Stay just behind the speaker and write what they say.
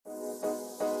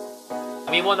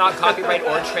We will not copyright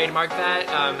or trademark that.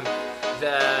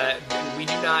 We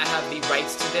do not have the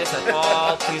rights to this at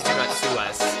all. Please do not sue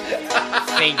us.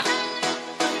 Thank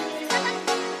you.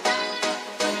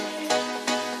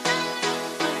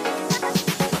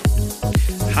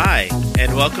 Hi,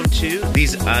 and welcome to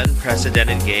These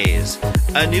Unprecedented Gays,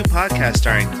 a new podcast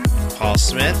starring Paul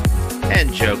Smith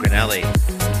and Joe Granelli.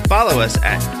 Follow us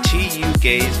at TU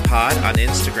Gays Pod on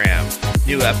Instagram.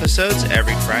 New episodes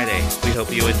every Friday. We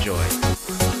hope you enjoy.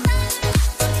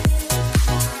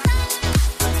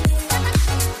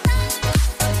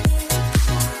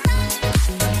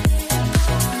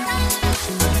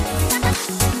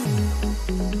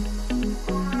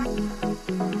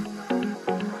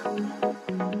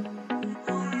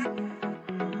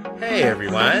 Hey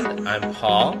everyone, I'm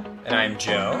Paul. And I'm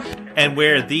Joe. And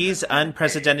we're These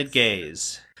Unprecedented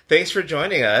Gays. Thanks for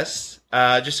joining us.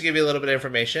 Just to give you a little bit of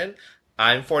information,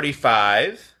 I'm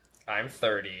 45. I'm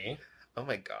 30. Oh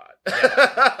my god.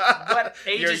 Yeah. What?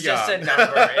 Age You're is just a young.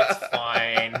 number. It's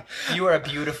fine. You are a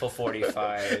beautiful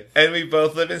 45. And we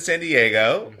both live in San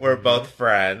Diego. Mm-hmm. We're both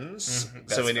friends.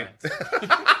 So we need...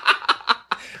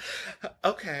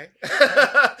 Okay.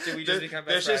 Did we just become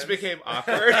best This just friends? became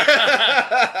awkward.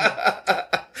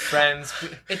 Friends.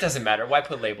 It doesn't matter. Why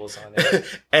put labels on it?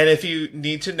 And if you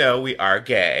need to know, we are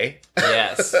gay.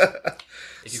 Yes.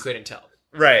 If you couldn't tell.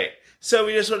 Right. So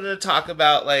we just wanted to talk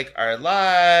about like our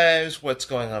lives, what's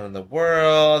going on in the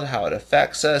world, how it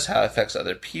affects us, how it affects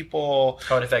other people.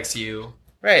 How it affects you.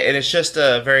 Right. And it's just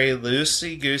a very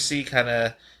loosey-goosey kind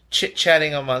of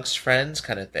chit-chatting amongst friends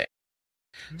kind of thing.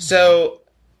 So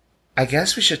I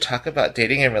guess we should talk about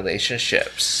dating and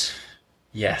relationships.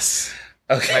 Yes.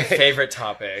 Okay. My favorite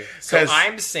topic. So 'Cause-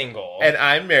 I'm single. And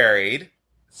I'm married.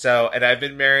 And I've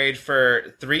been married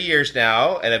for 3 years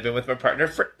now, and I've been with my partner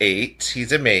for 8.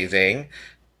 He's amazing.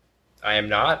 I am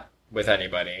not with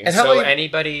anybody. And how So long-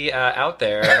 anybody out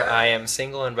there, I am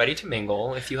single and ready to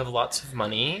mingle. If you have lots of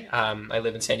money, I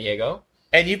live in San Diego.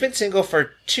 And you've been single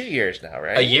for 2 years now,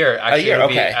 right? A year. Actually, A year, it'll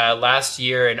be, okay. last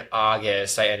year in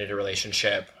August, I ended a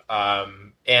relationship.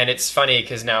 And it's funny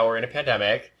because now we're in a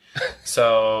pandemic.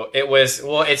 So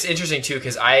it's interesting too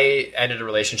because I ended a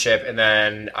relationship and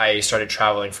then I started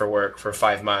traveling for work for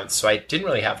 5 months. So I didn't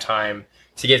really have time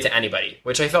to give to anybody,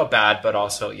 which I felt bad, but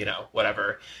also,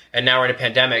 whatever. And now we're in a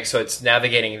pandemic. So it's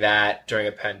navigating that during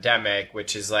a pandemic,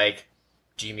 which is like,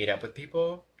 do you meet up with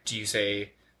people? Do you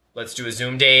say, let's do a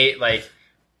Zoom date? Like,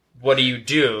 what do you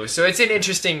do? So it's an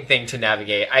interesting thing to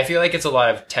navigate. I feel like it's a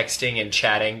lot of texting and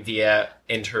chatting via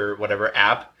whatever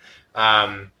app.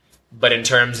 But in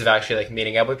terms of actually like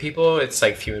meeting up with people, it's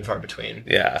like few and far between.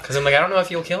 Yeah. Because I'm like, I don't know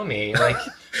if you'll kill me. Like,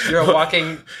 you're a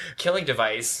walking killing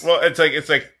device. Well, it's like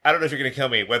I don't know if you're gonna kill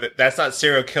me. Whether that's not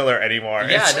serial killer anymore.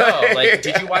 Yeah, It's no. Like,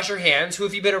 did you wash your hands? Who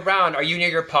have you been around? Are you near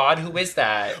your pod? Who is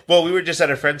that? Well, we were just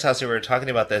at a friend's house and we were talking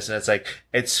about this, and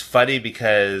it's funny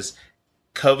because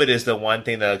COVID is the one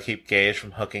thing that'll keep gays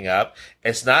from hooking up.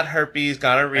 It's not herpes, I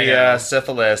gonorrhea, know.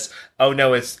 syphilis. Oh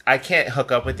no, I can't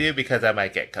hook up with you because I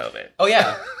might get COVID. Oh,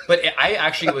 yeah. But I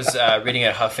actually was reading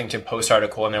a Huffington Post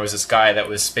article, and there was this guy that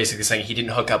was basically saying he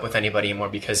didn't hook up with anybody anymore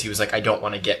because he was like, I don't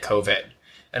want to get COVID.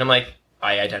 And I'm like,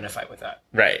 I identify with that.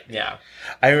 Right. Yeah.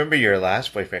 I remember your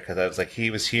last boyfriend because I was like, he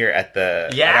was here at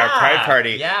at Yeah, our pride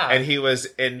party, yeah. and he was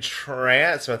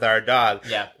entranced with our dog.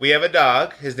 Yeah. We have a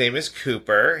dog. His name is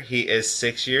Cooper. He is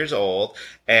 6 years old,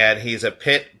 and he's a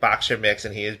pit boxer mix,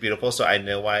 and he is beautiful. So I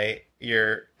know why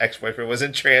your ex-boyfriend was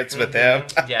entranced with him.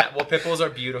 Yeah. Well, pit bulls are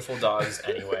beautiful dogs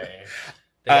anyway.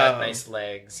 They got nice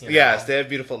legs. Yes, they have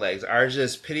beautiful legs. Ours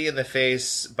is pity in the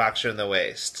face, boxer in the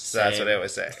waist. So that's Same. what I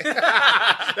always say.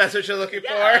 That's what you're looking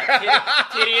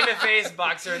Kitty in the face,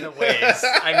 boxer in the waist.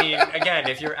 I mean, again,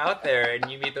 if you're out there and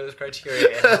you meet those criteria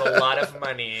and have a lot of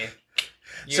money,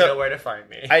 you know where to find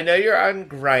me. I know you're on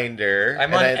Grindr.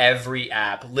 I'm on every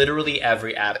app, literally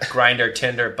every app. Grindr,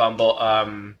 Tinder, Bumble.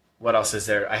 What else is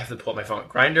there? I have to pull up my phone.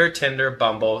 Grindr, Tinder,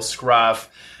 Bumble, Scruff.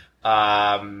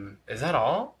 Is that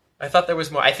all? I thought there was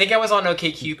more. I think I was on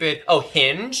OkCupid. Oh,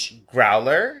 Hinge.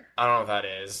 Growler. I don't know what that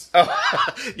is. Oh,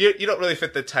 you don't really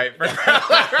fit the type for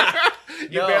Growler.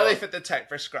 You No. barely fit the type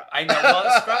for Scruff. I know.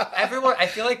 Well, Scruff, everyone, I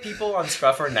feel like people on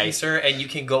Scruff are nicer, and you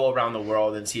can go around the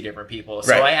world and see different people.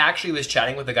 So Right. I actually was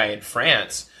chatting with a guy in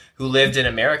France who lived in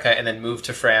America and then moved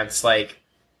to France like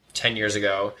 10 years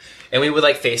ago. And we would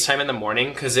like FaceTime in the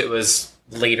morning because it was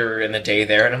later in the day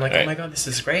there. And I'm like, Right. oh my God, this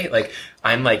is great. Like,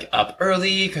 I'm like up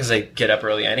early because I get up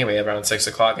early anyway, around 6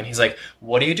 o'clock. And he's like,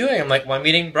 what are you doing? I'm like, well, I'm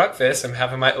eating breakfast. I'm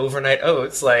having my overnight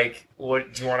oats. Like,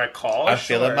 what do you want to call? I'm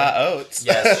Sure. feeling my oats.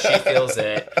 Yes, she feels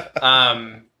it.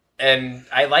 And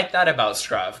I like that about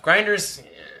Scruff. Grindr's,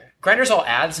 Grindr's all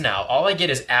ads now. All I get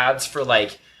is ads for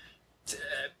like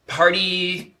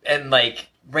party and like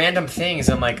random things.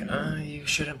 I'm like, you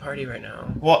shouldn't party right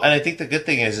now. Well, and I think the good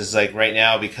thing is like right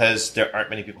now, because there aren't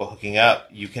many people hooking up,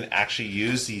 you can actually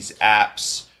use these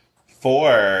apps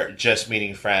for just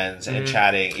meeting friends and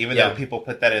chatting. Even though people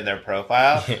put that in their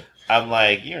profile, I'm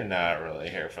like, you're not really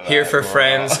here for that. Here for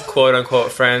friends, quote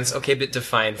unquote friends. Okay, but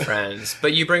define friends.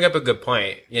 But you bring up a good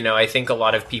point. You know, I think a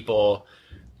lot of people,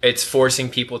 it's forcing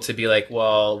people to be like,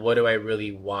 well, what do I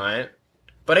really want?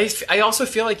 But I also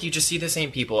feel like you just see the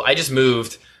same people. I just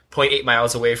moved 0.8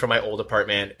 miles away from my old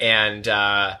apartment, and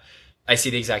I see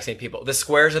the exact same people. The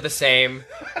squares are the same.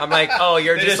 I'm like, oh,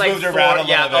 you're just like moved around a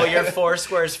little bit. Oh, you're 4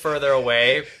 squares further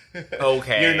away.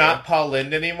 Okay, you're not Paul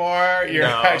Lind anymore. You're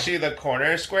actually the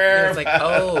corner square. It's like,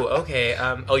 oh, okay.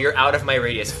 You're out of my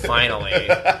radius finally.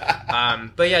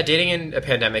 But yeah, dating in a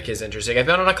pandemic is interesting. I've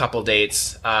been on a couple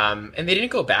dates, and they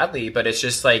didn't go badly. But it's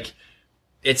just like,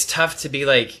 it's tough to be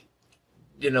like,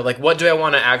 you know, like, what do I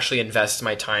want to actually invest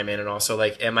my time in? And also,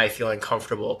 like, am I feeling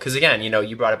comfortable? Because again, you know,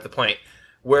 you brought up the point.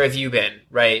 Where have you been,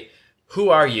 right? Who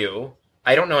are you?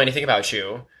 I don't know anything about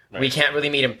you. Right. We can't really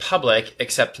meet in public,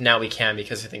 except now we can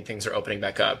because I think things are opening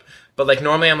back up. But, like,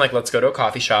 normally I'm like, let's go to a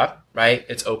coffee shop, right?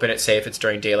 It's open, it's safe, it's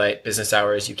during daylight, business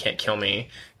hours, you can't kill me.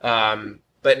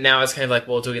 But now it's kind of like,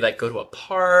 well, do we, like, go to a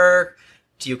park?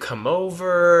 Do you come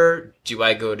over? Do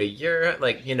I go to your,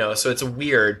 like, you know, so it's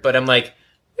weird. But I'm like,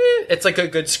 it's like a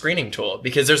good screening tool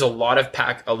because there's a lot of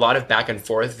back and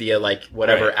forth via like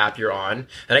whatever app you're on,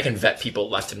 and I can vet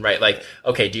people left and right. Like,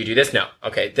 okay, do you do this? No.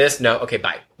 Okay, this? No. Okay,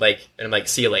 bye. Like, and I'm like,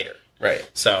 see you later. Right.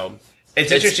 So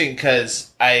it's interesting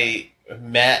because I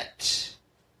met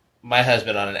my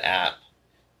husband on an app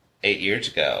 8 years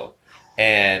ago,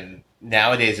 and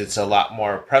nowadays it's a lot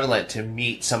more prevalent to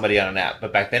meet somebody on an app.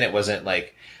 But back then it wasn't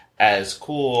like as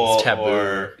cool. It's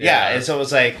taboo. And so it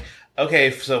was like,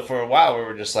 okay, so for a while we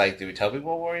were just like, do we tell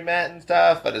people where we met and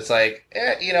stuff? But it's like,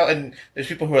 you know, and there's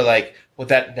people who are like, well,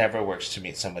 that never works to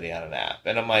meet somebody on an app.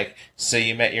 And I'm like, so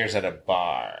you met yours at a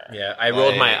bar. Yeah, I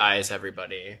rolled my eyes,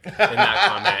 everybody, in that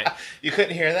comment. You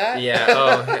couldn't hear that?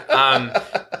 Yeah,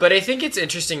 but I think it's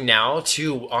interesting now,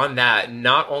 too, on that,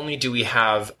 not only do we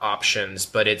have options,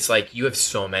 but it's like you have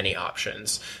so many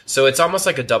options. So it's almost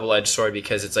like a double-edged sword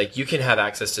because it's like you can have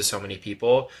access to so many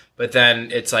people, but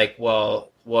then it's like,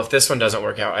 well, if this one doesn't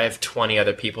work out, I have 20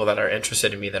 other people that are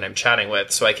interested in me that I'm chatting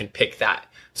with, so I can pick that.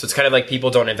 So it's kind of like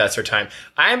people don't invest their time.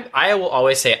 I will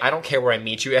always say, I don't care where I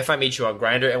meet you. If I meet you on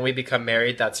Grindr and we become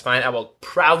married, that's fine. I will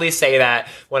proudly say that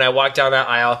when I walk down that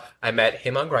aisle, I met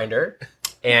him on Grindr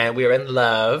and we were in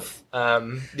love.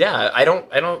 Yeah, I don't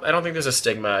think there's a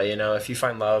stigma, you know. If you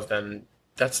find love, then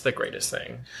that's the greatest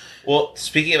thing. Well,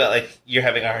 speaking about like you're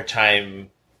having a hard time,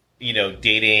 you know,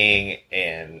 dating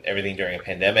and everything during a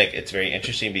pandemic, it's very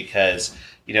interesting because,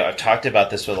 you know, I've talked about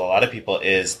this with a lot of people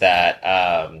is that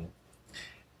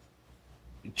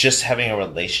just having a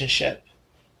relationship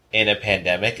in a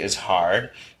pandemic is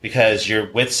hard because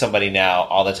you're with somebody now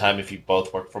all the time if you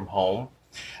both work from home.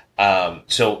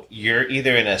 So you're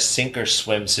either in a sink or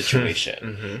swim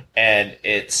situation. And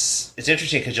it's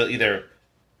interesting because you'll either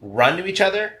run to each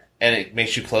other and it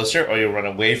makes you closer or you'll run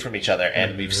away from each other.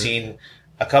 And we've seen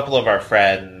a couple of our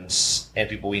friends and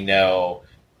people we know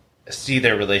see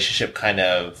their relationship kind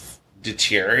of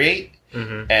deteriorate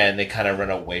and they kind of run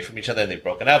away from each other and they've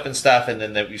broken up and stuff. And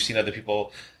then we've seen other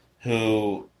people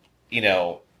who, you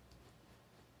know,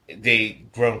 they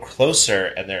grown closer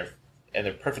and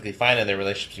they're perfectly fine and their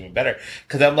relationship's even better.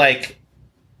 Cause I'm like,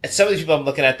 some of these people I'm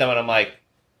looking at them and I'm like,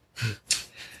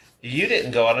 you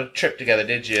didn't go on a trip together,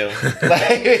 did you?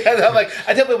 Like, I'm like,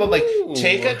 I tell people, I'm like,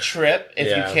 take a trip if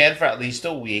you can for at least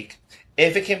a week.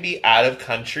 If it can be out of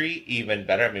country, even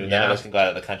better. I mean, none of us can go out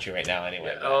of the country right now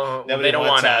anyway. Nobody they don't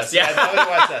want us. Yeah, nobody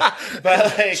wants us.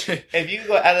 But like, if you can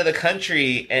go out of the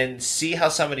country and see how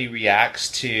somebody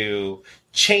reacts to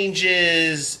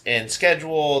changes in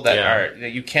schedule that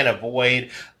you can't avoid,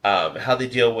 how they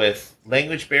deal with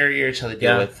language barriers, how they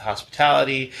deal with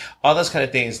hospitality, all those kind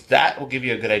of things, that will give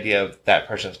you a good idea of that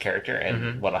person's character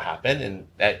and what'll happen, and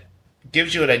that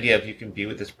gives you an idea if you can be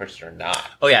with this person or not.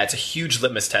 Oh yeah, it's a huge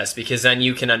litmus test because then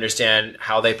you can understand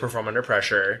how they perform under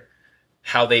pressure,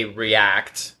 how they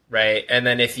react, right? And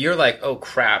then if you're like, oh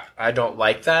crap, I don't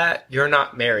like that, you're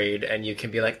not married, and you can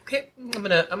be like, okay, I'm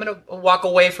gonna walk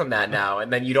away from that now,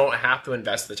 and then you don't have to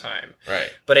invest the time.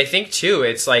 Right. But I think too,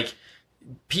 it's like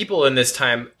people in this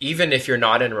time, even if you're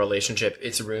not in a relationship,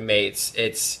 it's roommates,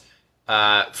 it's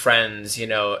friends, you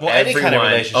know, everyone. Any kind of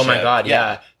relationship. Oh my God,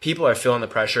 yeah. People are feeling the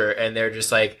pressure and they're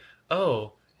just like,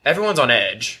 oh, everyone's on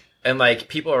edge. And, like,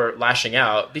 people are lashing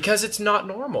out because it's not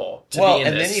normal to well, be in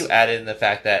and this. then you add in the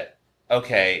fact that,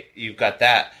 okay, you've got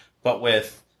that, but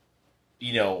with,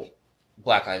 you know,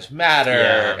 Black Lives Matter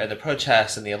and the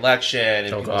protests and the election and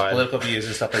people's political views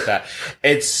and stuff like that,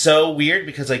 it's so weird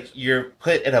because, like, you're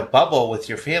put in a bubble with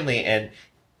your family, and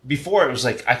before it was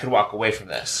like, I could walk away from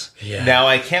this. Yeah. Now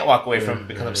I can't walk away from it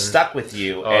because I'm stuck with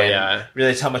you and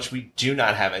realize how much we do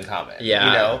not have in common. Yeah.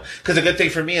 You know? Because a good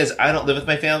thing for me is I don't live with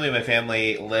my family. My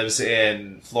family lives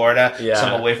in Florida, so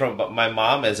I'm away from it. But my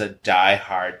mom is a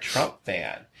diehard Trump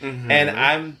fan. Mm-hmm. And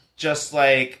I'm just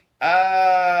like,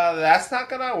 that's not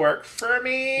gonna work for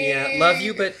me. Yeah, love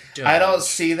you, but don't. I don't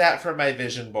see that for my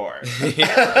vision board.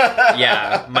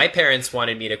 Yeah, my parents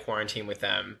wanted me to quarantine with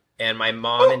them. And my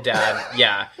mom and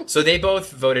dad, so they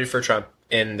both voted for Trump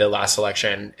in the last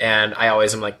election. And I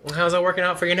always am like, well, how's that working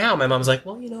out for you now? My mom's like,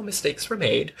 well, you know, mistakes were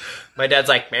made. My dad's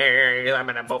like, I'm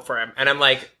going to vote for him. And I'm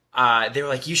like, they were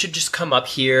like, you should just come up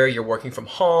here. You're working from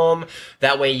home.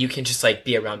 That way you can just, like,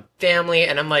 be around family.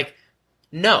 And I'm like,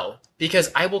 no,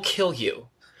 because I will kill you.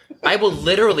 I will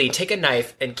literally take a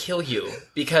knife and kill you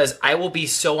because I will be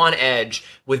so on edge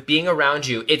with being around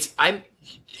you.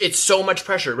 It's so much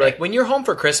pressure. Like, when you're home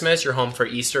for Christmas, you're home for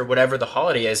Easter, whatever the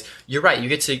holiday is, you're right. You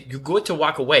get to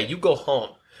walk away. You go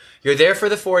home. You're there for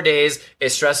the 4 days.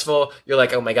 It's stressful. You're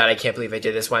like, oh my God, I can't believe I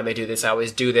did this. Why am I do this? I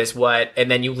always do this. What?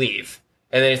 And then you leave.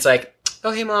 And then it's like,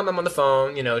 oh, hey mom, I'm on the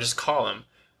phone. You know, just call him.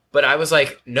 But I was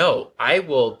like, no, I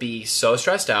will be so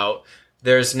stressed out.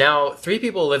 There's now 3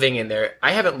 people living in there.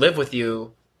 I haven't lived with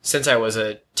you since I was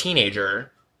a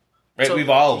teenager. Right, so, we've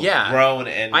all grown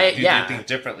and do things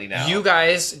differently now. You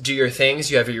guys do your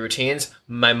things. You have your routines.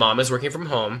 My mom is working from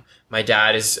home. My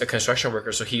dad is a construction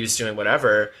worker, so he was doing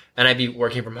whatever. And I'd be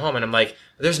working from home. And I'm like,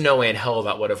 there's no way in hell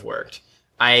that would have worked.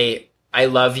 I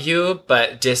love you,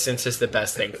 but distance is the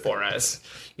best thing for us.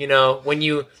 You know, when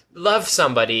you love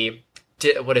somebody...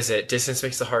 what is it? Distance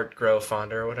makes the heart grow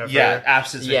fonder or whatever. Yeah,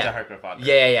 absence makes the heart grow fonder.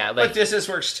 Yeah. Like, but distance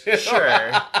works too.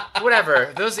 Sure.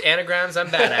 Whatever. Those anagrams, I'm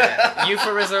bad at.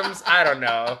 Euphemisms, I don't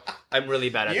know. I'm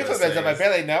really bad at Euphemism, I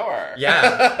barely know her. Yeah.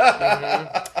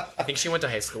 Mm-hmm. I think she went to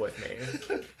high school with me.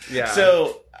 Yeah.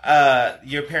 So,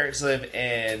 your parents live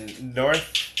in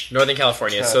Northern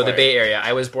California, so the Bay Area.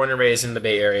 I was born and raised in the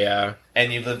Bay Area.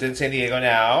 And you've lived in San Diego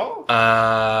now?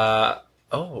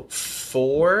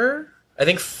 4... I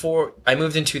think 4... I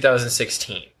moved in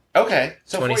 2016. Okay.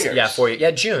 So 4 years. Yeah, 4 years. Yeah,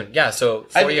 June. Yeah, so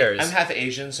 4 years. I'm half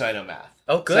Asian, so I know math.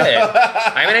 Oh, good.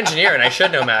 I'm an engineer, and I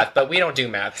should know math, but we don't do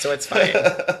math, so it's fine.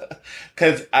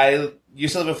 Because I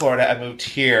used to live in Florida. I moved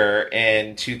here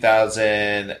in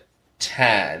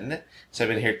 2010. So I've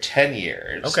been here 10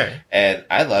 years. Okay. And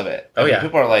I love it. Oh, yeah.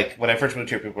 People are like... When I first moved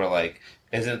here, people were like,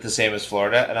 isn't it the same as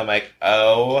Florida? And I'm like,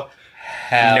 oh...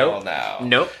 Hell no.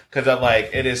 Nope. Because I'm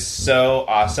like, it is so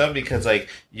awesome because, like,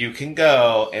 you can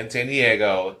go in San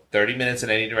Diego 30 minutes in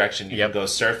any direction. You can go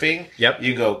surfing. Yep.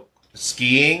 You can go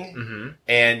skiing. Mm-hmm.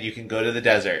 And you can go to the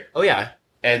desert. Oh, yeah.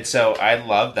 And so I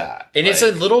love that. And it's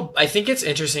a little... I think it's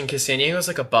interesting because San Diego is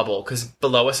like a bubble because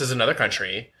below us is another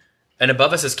country. And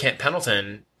above us is Camp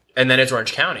Pendleton. And then it's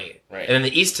Orange County. Right. And then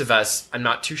the east of us, I'm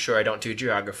not too sure. I don't do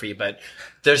geography, but...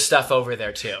 There's stuff over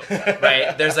there too,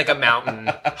 right? There's like a mountain,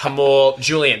 Hamul,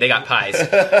 Julian, they got pies.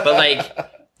 But like,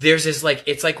 there's this like,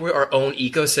 it's like we're our own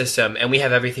ecosystem and we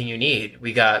have everything you need.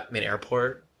 We got an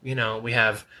airport, you know, we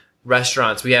have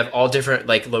restaurants, we have all different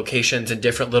like locations in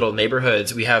different little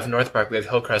neighborhoods. We have North Park, we have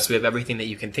Hillcrest, we have everything that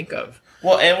you can think of.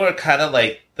 Well, and we're kind of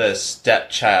like the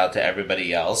stepchild to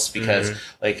everybody else because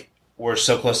like, we're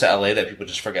so close to LA that people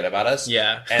just forget about us.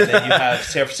 Yeah. And then you have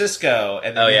San Francisco,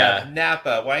 and then you have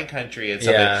Napa, wine country, and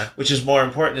something, which is more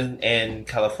important in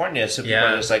California. So people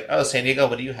are just like, oh, San Diego,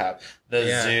 what do you have?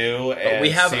 The zoo and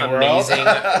we have SeaWorld. amazing...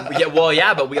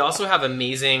 but we also have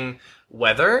amazing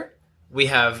weather. We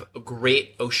have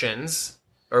great oceans.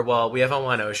 Or, well, we have on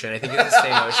one ocean. I think it's the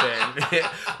same ocean.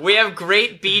 We have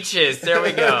great beaches. There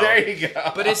we go. There you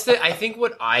go. But I think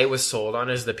what I was sold on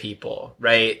is the people,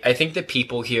 right? I think the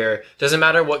people here, doesn't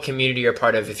matter what community you're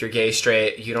part of, if you're gay,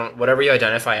 straight, whatever you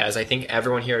identify as, I think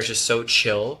everyone here is just so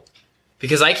chill.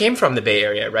 Because I came from the Bay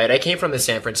Area, right? I came from the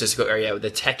San Francisco area.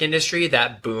 The tech industry,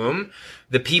 that boom,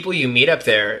 the people you meet up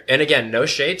there, and again, no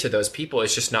shade to those people.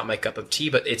 It's just not my cup of tea,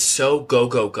 but it's so go,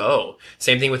 go, go.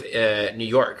 Same thing with New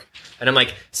York. And I'm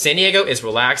like, San Diego is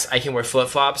relaxed. I can wear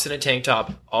flip-flops and a tank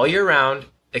top all year round,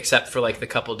 except for like the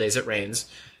couple days it rains.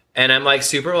 And I'm like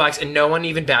super relaxed, and no one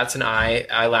even bats an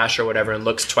eyelash or whatever and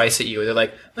looks twice at you. They're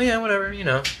like, oh yeah, whatever,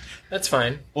 that's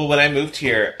fine. Well, when I moved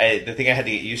here, the thing I had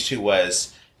to get used to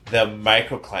was the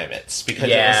microclimates because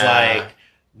it was like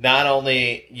not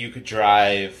only you could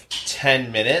drive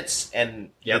 10 minutes and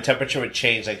Yep. the temperature would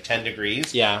change like 10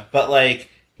 degrees, Yeah. but like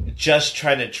just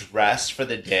trying to dress for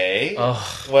the day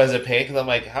Oh. was a pain because I'm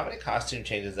like, how many costume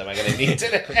changes am I going to need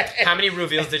today? How many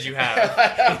reveals did you have?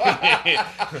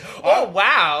 Oh,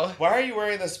 wow. Why are you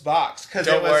wearing this box? Because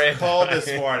it Don't was worry. cold this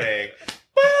morning.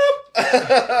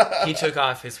 He took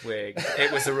off his wig.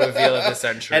 It was the reveal of the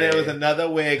century. And it was another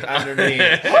wig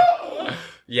underneath.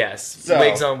 Yes, So-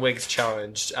 wigs on wigs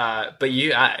challenged. But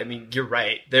I mean, you're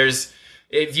right.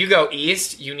 If you go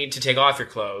east, you need to take off your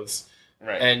clothes,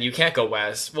 Right. and you can't go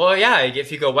west. Well, yeah, if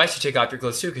you go west, you take off your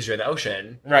clothes too because you're in the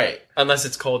ocean. Right. Unless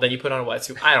it's cold, then you put on a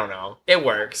wetsuit. I don't know. It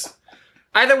works.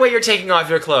 Either way, you're taking off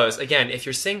your clothes. Again, if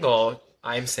you're single,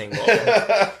 I'm single.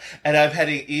 And I'm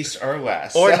heading east or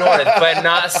west. Or north, but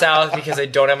not south because I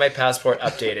don't have my passport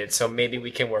updated. So maybe we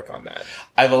can work on that.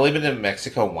 I've only been to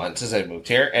Mexico once since I moved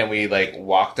here, and we like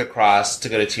walked across to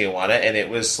go to Tijuana, and it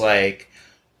was like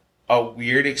a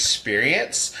weird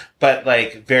experience, but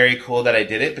like very cool that I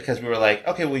did it because we were like,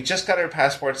 okay, we just got our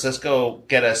passports, let's go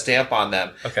get a stamp on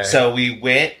them. Okay. So we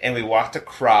went and we walked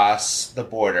across the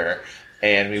border,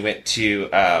 and we went to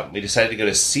we decided to go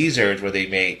to Caesar's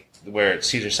where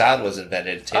Caesar salad was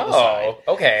invented, tableside.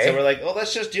 Oh, okay. So we're like, oh,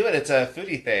 let's just do it. It's a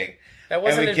foodie thing. That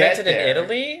wasn't and we get invented in there.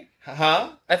 Italy? Huh?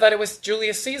 I thought it was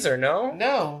Julius Caesar, no?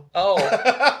 No. Oh.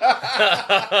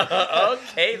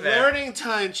 Okay, then. Learning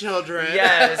time, children.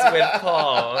 Yes, with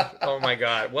Paul. Oh my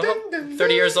God. Well,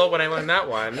 30 years old when I learned that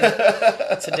one.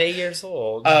 Today years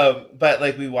old. But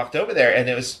like we walked over there, and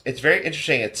it's very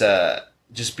interesting. It's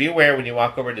just be aware when you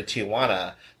walk over to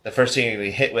Tijuana, the first thing you're gonna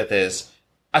be hit with is,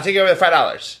 I'll take you over the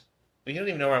 $5. But you don't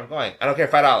even know where I'm going. I don't care,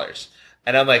 $5.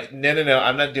 And I'm like, no,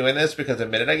 I'm not doing this because the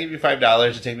minute I give you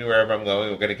 $5 to take me wherever I'm going,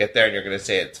 we're going to get there and you're going to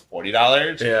say it's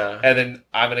 $40. Yeah. And then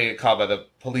I'm going to get called by the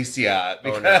policia. Oh,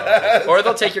 Because... no. Or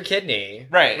they'll take your kidney.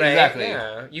 Right, exactly.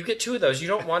 Yeah. You get 2 of those. You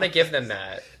don't want to give them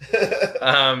that.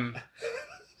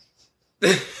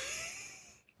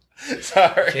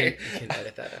 Sorry. You can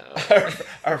edit that out.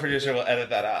 Our producer will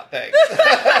edit that out. Thanks.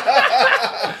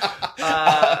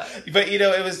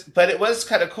 But it was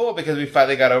kind of cool because we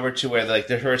finally got over to where like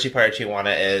the touristy part of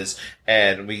Tijuana is,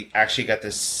 and we actually got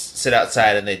to sit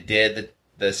outside, and they did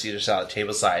the Caesar salad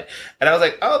tableside, and I was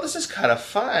like, oh, this is kind of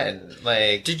fun.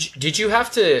 Like, Did you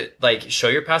have to like show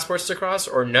your passports to cross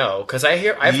or no? Because I've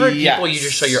heard people you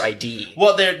just show your ID.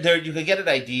 well, there you can get an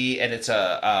ID, and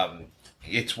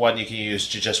it's one you can use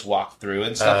to just walk through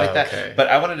and stuff like that. Okay. But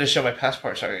I wanted to show my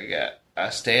passport so I could get a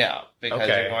stay out because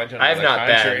Okay. you're going to I've another not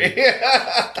country.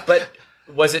 But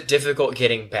was it difficult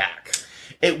getting back?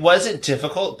 It wasn't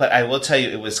difficult, but I will tell you,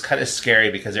 it was kind of scary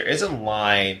because there is a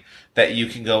line that you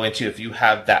can go into if you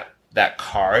have that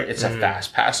card. It's a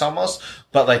fast pass almost.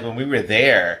 But like when we were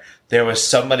there was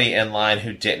somebody in line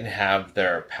who didn't have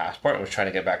their passport and was trying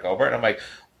to get back over. And I'm like,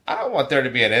 I don't want there to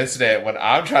be an incident when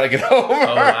I'm trying to get over.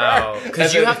 Oh, wow.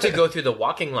 Because you then- have to go through the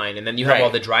walking line, and then you have Right. all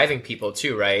the driving people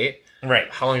too, right?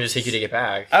 Right. How long did it take you to get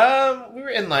back? We were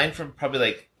in line for probably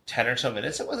like 10 or so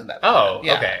minutes. It wasn't that bad. Oh,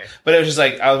 Yeah. okay. But it was just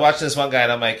like, I was watching this one guy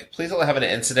and I'm like, please don't have an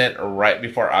incident right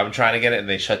before I'm trying to get it and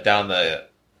they shut down the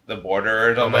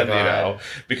border or something, Oh my God.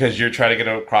 because you're trying to get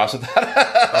across with that.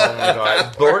 Oh my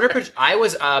God. Border Patrol. I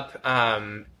was up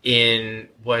in,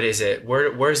 what is it?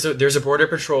 There's a Border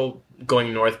Patrol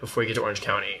going north before you get to Orange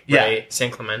County, Yeah. right?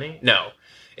 San Clemente? No.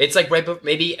 It's like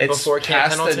maybe It's before Camp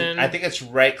past Pendleton. I think it's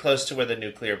right close to where the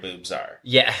nuclear boobs are.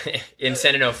 Yeah, in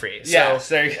San Onofre. Yes,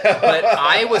 there you go. But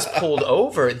I was pulled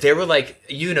over. They were like,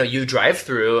 you drive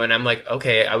through, and I'm like,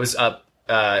 okay. I was up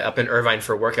in Irvine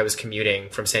for work. I was commuting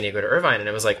from San Diego to Irvine, and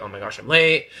I was like, oh my gosh, I'm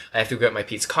late. I have to go get my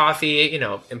Pete's coffee.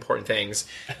 Important things.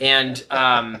 And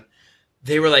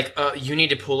they were like, you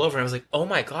need to pull over. And I was like, oh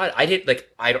my God,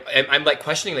 I'm like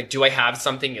questioning, like, do I have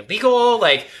something illegal?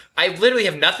 Like, I literally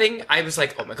have nothing. I was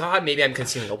like, oh my God, maybe I'm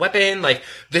concealing a weapon. Like,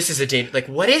 this is a danger. Like,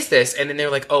 what is this? And then they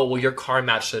were like, oh, well, your car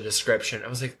matched the description. I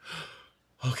was like,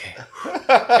 okay.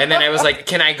 And then I was like,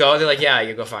 can I go? They're like, yeah,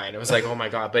 you go fine. I was like, oh my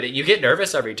God. But you get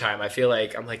nervous every time. I feel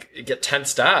like I get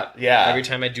tensed up. Yeah. Every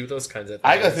time I do those kinds of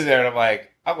things. I go through there and I'm like,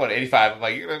 I'm going to 85. I'm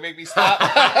like, you're going to make me stop?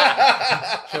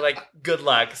 You're like, good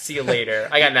luck. See you later.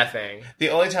 I got nothing. The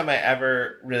only time I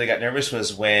ever really got nervous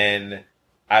was when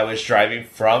I was driving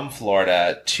from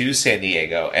Florida to San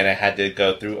Diego and I had to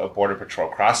go through a Border Patrol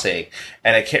crossing.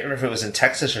 And I can't remember if it was in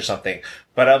Texas or something.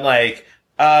 But I'm like,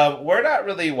 we're not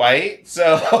really white,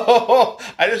 so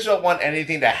I just don't want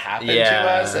anything to happen to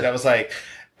us. And I was like,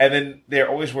 and then they're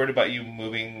always worried about you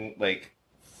moving, like,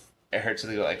 I heard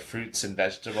something about, like, fruits and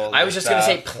vegetables. I was just going to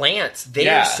say plants. They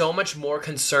Yeah. are so much more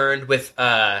concerned with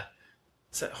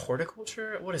is that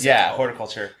horticulture? What is it Yeah, called?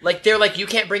 horticulture. Like, they're like, you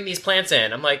can't bring these plants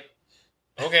in. I'm like,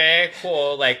 okay,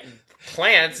 cool. Like,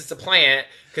 plants, it's a plant.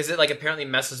 Because it, like, apparently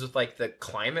messes with, like, the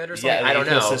climate or something. Yeah, I don't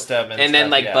know. ecosystem and then,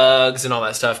 stuff, like, yeah. bugs and all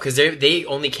that stuff. Because they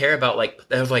only care about, like,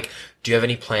 they're like, do you have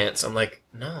any plants? I'm like,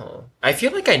 no. I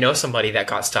feel like I know somebody that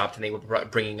got stopped and they were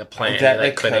bringing a plant. Is that, and,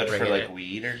 like, couldn't code bring for, it like, in.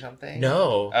 weed or something?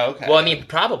 No. Oh, okay. Well, I mean,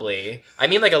 probably. I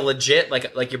mean, like, a legit,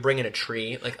 like you're bringing a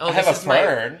tree. Like, oh, I have this a is my...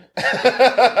 fern.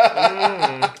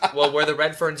 Well, where the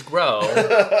red ferns grow.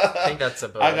 I think that's a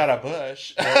bush. I got a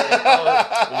bush.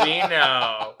 Oh,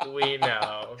 we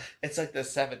know. It's like the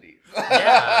 70s.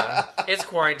 Yeah. It's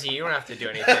quarantine. You don't have to do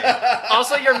anything.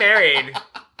 Also, you're married.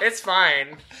 It's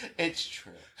fine. It's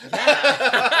true.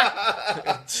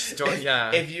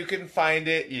 Yeah. If you can find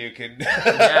it, you can.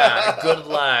 Yeah, good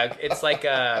luck. It's like,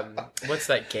 what's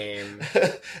that game?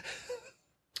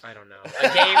 I don't know.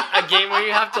 A game where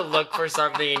you have to look for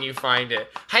something and you find it.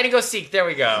 Hide and go seek. There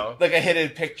we go. Like a hidden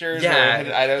pictures or Yeah, a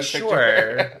hidden items sure.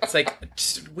 picture. It's like,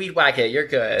 just weed whack it. You're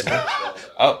good.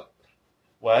 Oh.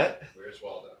 What? Where's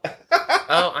Waldo?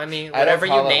 Oh, I mean, I whatever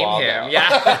don't you call it name Waldo. him.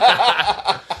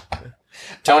 Yeah.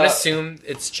 Don't assume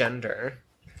it's gender.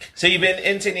 So you've been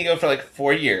in San Diego for like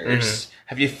 4 years. Mm-hmm.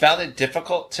 Have you found it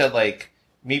difficult to like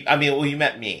meet? I mean, well, you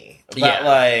met me, but Yeah.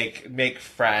 like make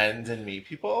friends and meet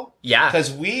people. Yeah.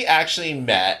 Because we actually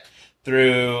met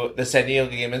through the San Diego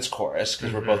Gay Men's Chorus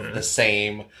because we're both in the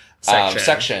same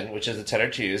section, which is the Tenor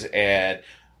Twos, and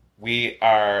we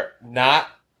are not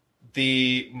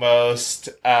the most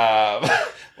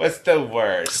what's the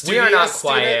word? We are not Studious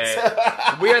quiet.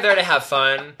 students? We are there to have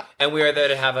fun, and we are there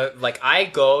to have a, like, I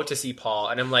go to see Paul,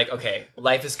 and I'm like, okay,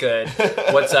 life is good.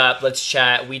 What's up? Let's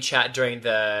chat. We chat during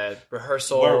the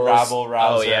rehearsals. We're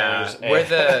rabble-rousers. Oh, yeah. We're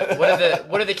the,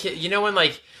 what are the kids, you know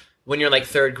when you're like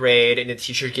third grade, and the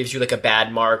teacher gives you, like, a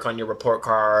bad mark on your report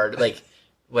card, like,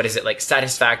 what is it, like,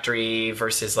 satisfactory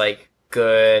versus, like,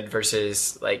 good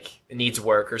versus like needs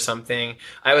work or something.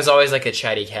 I was always like a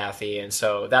chatty Cathy, and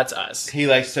so that's us. He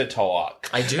likes to talk.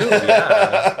 I do,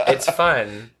 yeah. It's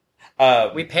fun.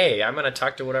 We pay. I'm gonna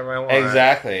talk to whatever I want.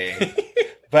 Exactly.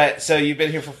 But so you've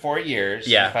been here for 4 years.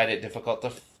 Yeah. You find it difficult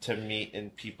to meet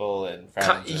and people and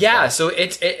friends. And Yeah, stuff? so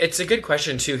it's a good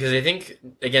question too, because I think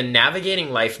again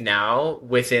navigating life now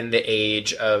within the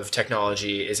age of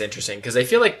technology is interesting, because I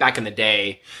feel like back in the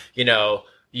day, you know,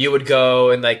 you would go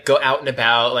and like go out and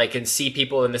about like and see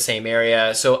people in the same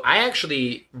area. So I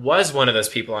actually was one of those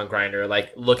people on Grindr,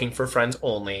 like looking for friends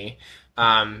only.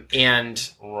 And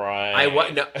right.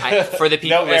 for the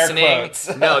people No air listening,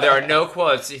 quotes. no, there are no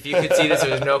quotes. If you could see this,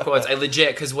 there's no quotes. I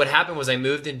legit, because what happened was I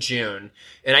moved in June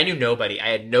and I knew nobody. I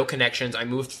had no connections. I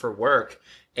moved for work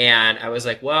and I was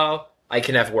like, well, I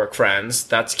can have work friends.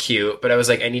 That's cute. But I was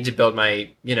like, I need to build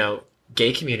my, you know,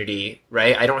 gay community,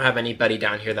 right? I don't have anybody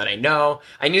down here that I know.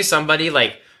 I knew somebody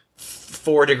like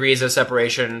 4 degrees of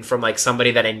separation from like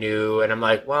somebody that I knew, and I'm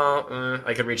like, well,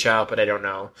 I could reach out, but I don't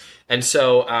know. And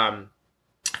so I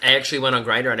actually went on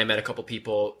Grindr and I met a couple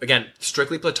people, again,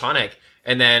 strictly platonic,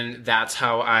 and then that's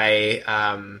how I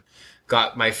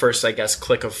got my first, I guess,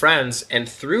 clique of friends. And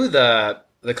through the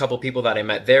couple people that I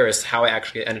met there is how I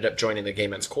actually ended up joining the Gay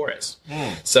Men's Chorus.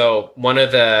 So one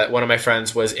of my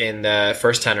friends was in the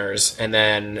first tenors, and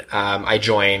then I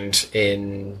joined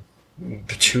in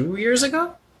 2 years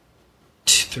ago,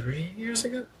 3 years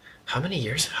ago. How many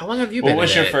years? How long have you been? What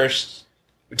was in your it? first?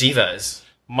 Divas,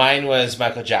 Mine was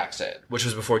Michael Jackson. which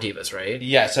was before Divas, right?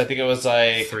 Yes, I think it was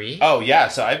like 3? Oh yeah,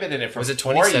 so I've been in it for Was it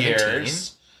 4 2017?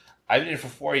 years. I've been in it for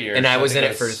 4 years, And I was in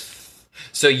think it for.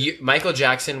 So Michael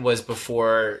Jackson was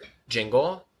before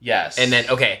Jingle. yes, And then,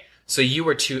 okay, so you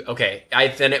were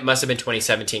then it must have been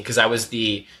 2017, because I was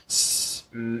the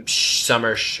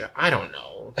summer I don't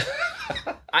know.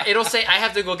 It'll say, I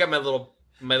have to go get my little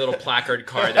placard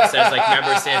card that says like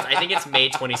member since, I think it's May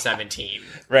 2017.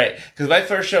 right, because my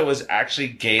first show was actually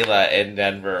Gala in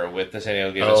Denver with the San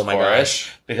Diego Gay Men's Oh my Chorus,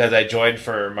 gosh. because I joined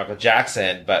for Michael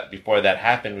Jackson, but before that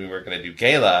happened, we were going to do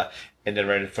Gala in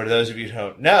Denver. And for those of you who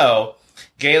don't know,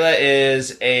 Gala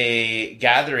is a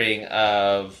gathering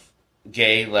of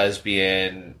gay,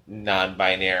 lesbian,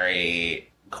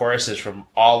 non-binary choruses from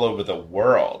all over the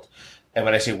world. And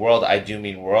when I say world, I do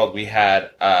mean world. We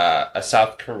had a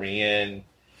South Korean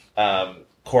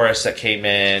chorus that came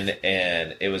in,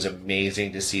 and it was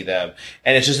amazing to see them.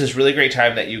 And it's just this really great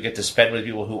time that you get to spend with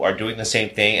people who are doing the same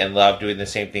thing and love doing the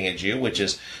same thing as you, which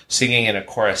is singing in a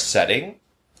chorus setting.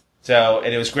 So,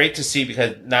 and it was great to see,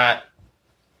 because not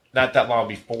that long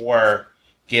before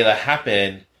Gala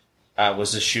happened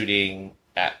was the shooting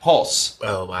at Pulse.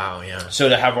 Oh, wow, yeah. So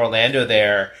to have Orlando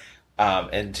there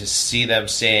and to see them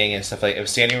sing and stuff, like it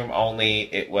was standing room only.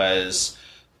 It was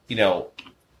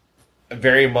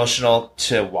very emotional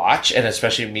to watch, and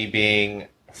especially me being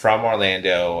from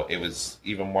Orlando, it was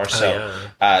even more so.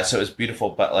 So it was beautiful,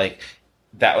 but like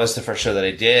that was the first show that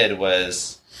I did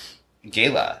was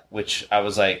Gala, which I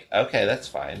was like, okay, that's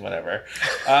fine, whatever.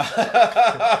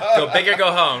 Go big or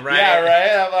go home, right? Yeah,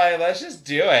 right. I'm like, let's just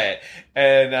do it,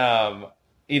 and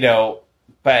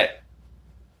but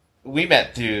we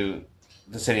met through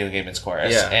the City of Gaymen's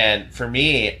Chorus, and for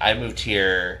me, I moved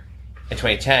here in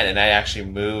 2010, and I actually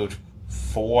moved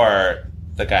for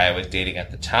the guy I was dating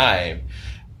at the time,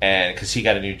 and because he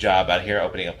got a new job out here,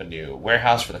 opening up a new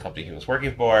warehouse for the company he was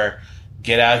working for.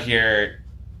 Get out here,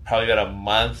 probably about a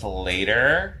month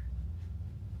later,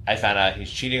 I found out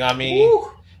he's cheating on me.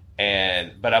 Woo!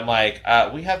 But I'm like,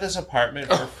 we have this apartment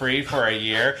for free for a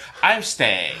year. I'm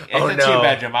staying. It's a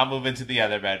 2-bedroom. I'll move into the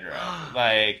other bedroom.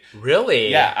 Like, really?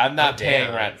 Yeah, I'm not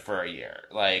paying rent for a year.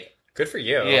 Like, good for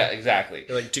you. Yeah, exactly.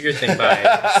 You're like, do your thing,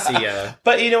 bye. See ya.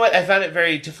 But you know what? I found it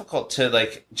very difficult to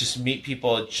like just meet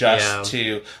people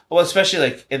especially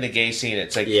like in the gay scene.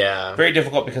 It's like very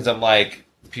difficult because I'm like,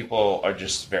 people are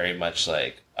just very much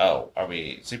like, oh, are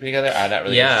we sleeping together? I'm not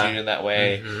really interested in that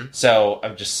way. Mm-hmm. So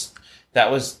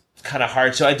that was kind of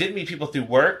hard. So I did meet people through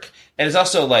work, and it's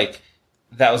also like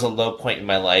that was a low point in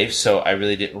my life, so I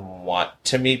really didn't want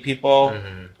to meet people.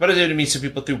 Mm-hmm. But I did meet some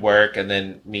people through work, and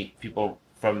then meet people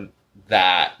from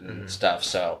that and stuff.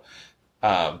 So,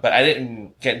 but I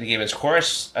didn't get into Gaymen's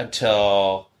Chorus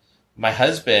until my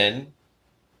husband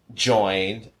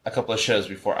joined a couple of shows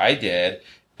before I did.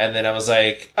 And then I was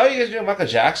like, oh, you guys doing Michael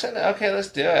Jackson? Okay, let's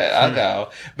do it. I'll go.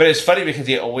 But it's funny because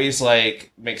he always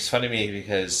like makes fun of me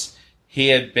because he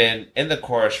had been in the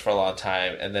chorus for a long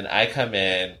time, and then I come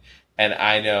in and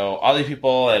I know all these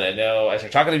people, and I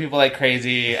start talking to people like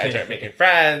crazy. I start making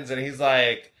friends, and he's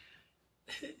like,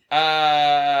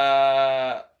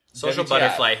 social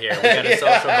butterfly here. We got a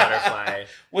social butterfly.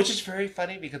 Which is very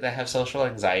funny because I have social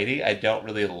anxiety. I don't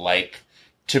really like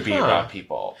to be around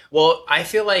people. Well, I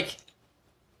feel like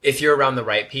if you're around the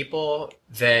right people,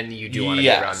 then you do want to be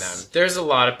around them. There's a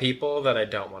lot of people that I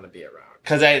don't want to be around.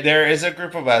 Because there is a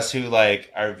group of us who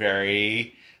like are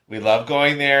very, we love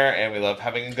going there and we love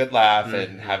having a good laugh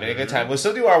and having a good time. We'll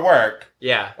still do our work.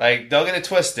 Yeah. Like, don't get it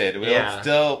twisted.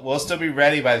 We'll still be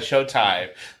ready by the show time.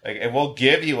 Like, and we'll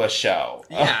give you a show.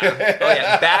 Yeah. Oh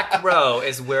yeah. Back row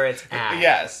is where it's at.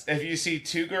 Yes. If you see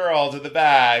two girls in the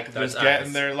back just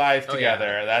getting their life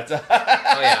together, that's oh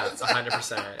yeah, it's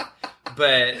 100%.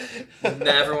 But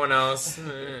everyone else,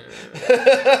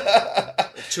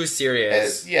 too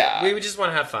serious. We just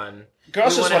want to have fun.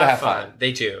 Girls just want to have fun.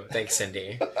 They do. Thanks,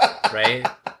 Cindy. Right?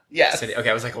 Yes. Cindy. Okay,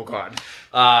 I was like, oh god.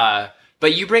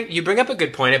 But you bring up a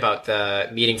good point about the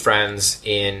meeting friends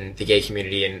in the gay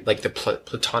community and like the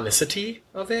platonicity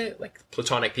of it, like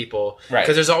platonic people. Right.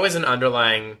 Because there's always an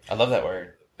underlying. I love that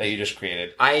word that you just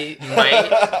created. I might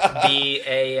be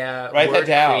a word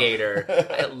creator,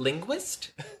 a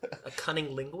linguist, a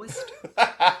cunning linguist.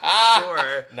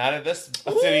 Sure. Not in this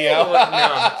video.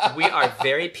 No, we are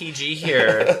very PG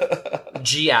here.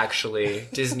 G actually,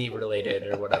 Disney related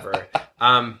or whatever.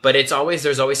 But there's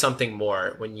always something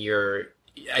more when you're.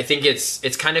 I think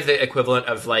it's kind of the equivalent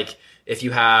of like if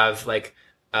you have like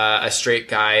a straight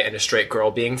guy and a straight girl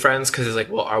being friends, because it's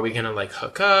like, well, are we gonna like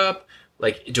hook up?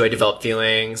 Like, do I develop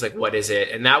feelings? Like, what is it?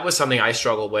 And that was something I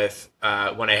struggled with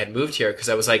when I had moved here, because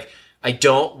I was like, I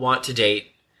don't want to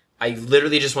date. I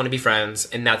literally just want to be friends,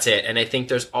 and that's it. And I think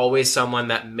there's always someone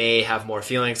that may have more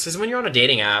feelings. Because when you're on a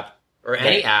dating app or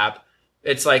any app,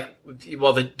 it's like,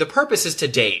 well, the purpose is to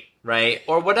date, right?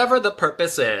 Or whatever the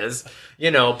purpose is,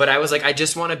 But I was like, I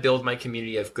just want to build my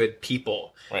community of good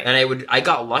people. Right. And I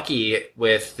got lucky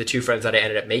with the two friends that I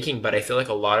ended up making, but I feel like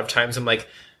a lot of times I'm like,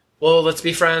 well, let's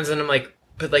be friends. And I'm like,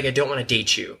 but like, I don't want to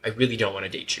date you. I really don't want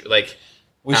to date you. Like,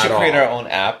 we should create our own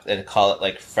app and call it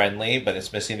like friendly, but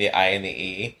it's missing the I and the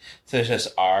E. So it's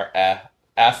just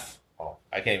RF. Oh,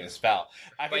 I can't even spell.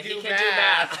 I can do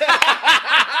math.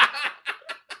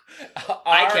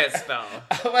 I can't spell.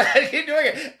 I keep doing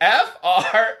it.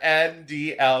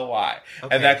 FRNDLY.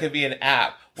 Okay. And that could be an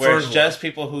app where it's just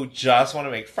people who just want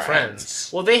to make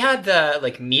friends. Well, they had the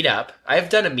like meetup. I've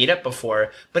done a meetup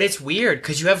before, but it's weird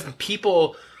because you have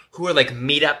people who are like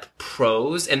meetup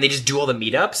pros and they just do all the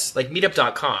meetups, like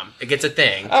meetup.com. It gets a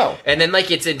thing. Oh. And then like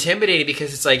it's intimidating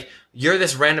because it's like you're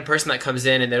this random person that comes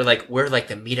in and they're like, we're like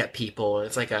the meetup people. And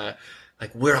it's like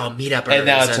we're all meetuppers. And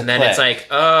now it's like,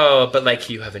 oh, but like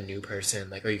you have a new person.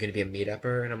 Like, are you going to be a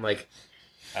meetupper? And I'm like,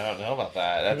 I don't know about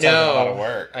that. That sounds like a lot of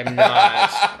work. I'm not.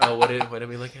 Oh, what are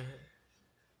we looking at?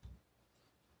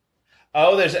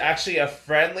 Oh, there's actually a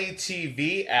friendly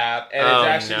TV app, and it's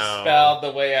actually spelled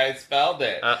the way I spelled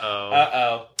it.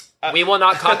 Uh-oh. We will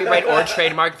not copyright or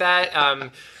trademark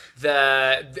that.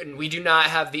 We do not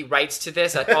have the rights to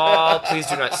this at all. Please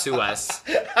do not sue us.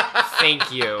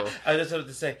 Thank you. I just wanted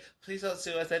to say, please don't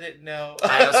sue us. I didn't know.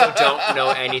 I also don't know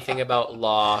anything about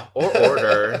Law or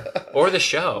Order or the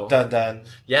show. Dun.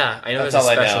 Yeah, I know there's a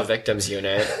special victims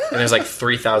unit, and there's like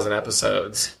 3,000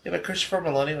 episodes. Yeah, but Christopher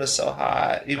Maloney was so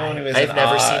hot, even when he was I've in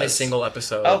never Oz. seen a single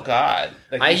episode. Oh, God.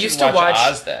 Like, I used to watch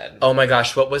Oz then. Oh, my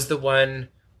gosh. What was the one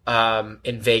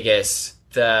in Vegas?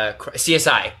 The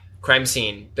CSI.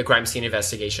 The crime scene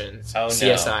investigations. Oh, no.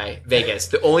 CSI, Vegas.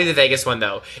 The Vegas one,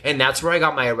 though. And that's where I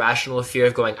got my irrational fear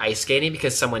of going ice skating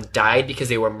because someone died because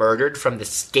they were murdered from the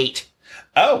skate.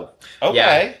 Oh, okay.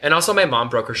 Yeah. And also my mom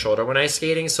broke her shoulder when ice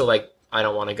skating, so, like, I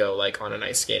don't want to go, like, on an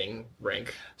ice skating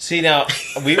rink. See, now,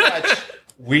 we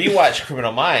watch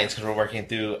Criminal Minds because we're working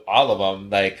through all of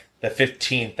them, like the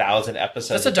 15,000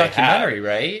 episodes. That's a documentary,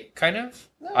 right? Kind of?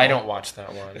 No. I don't watch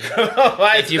that one.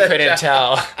 If you couldn't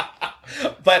tell.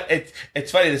 But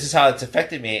it's funny, this is how it's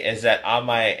affected me, is that on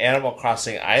my Animal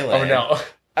Crossing island... Oh,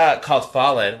 no. Called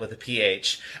Fallen with a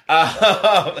PH.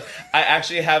 I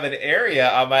actually have an area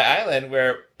on my island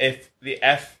where if the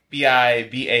FBI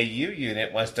BAU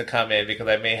unit wants to come in because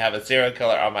I may have a serial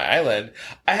killer on my island,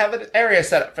 I have an area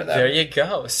set up for them. There you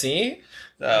go. See?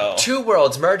 So, two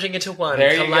worlds merging into one,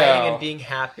 colliding and being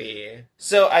happy.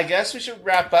 So I guess we should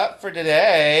wrap up for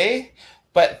today.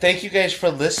 But thank you guys for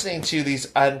listening to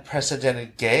these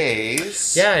unprecedented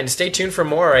gays. Yeah, and stay tuned for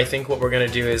more. I think what we're going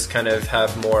to do is kind of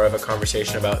have more of a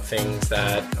conversation about things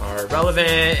that are relevant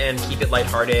and keep it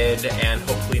lighthearted and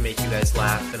hopefully make you guys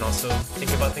laugh and also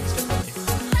think about things differently.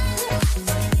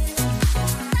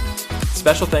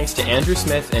 Special thanks to Andrew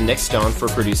Smith and Nick Stone for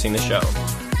producing the show.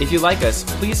 If you like us,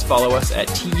 please follow us at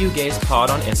TUGaysPod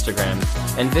on Instagram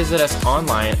and visit us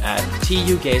online at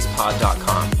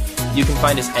tugayspod.com. You can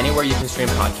find us anywhere you can stream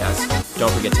podcasts.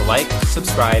 Don't forget to like,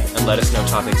 subscribe, and let us know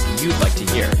topics you'd like to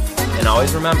hear. And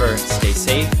always remember, stay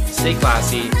safe, stay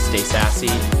classy, stay sassy,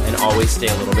 and always stay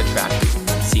a little bit trashy.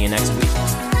 See you next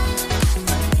week.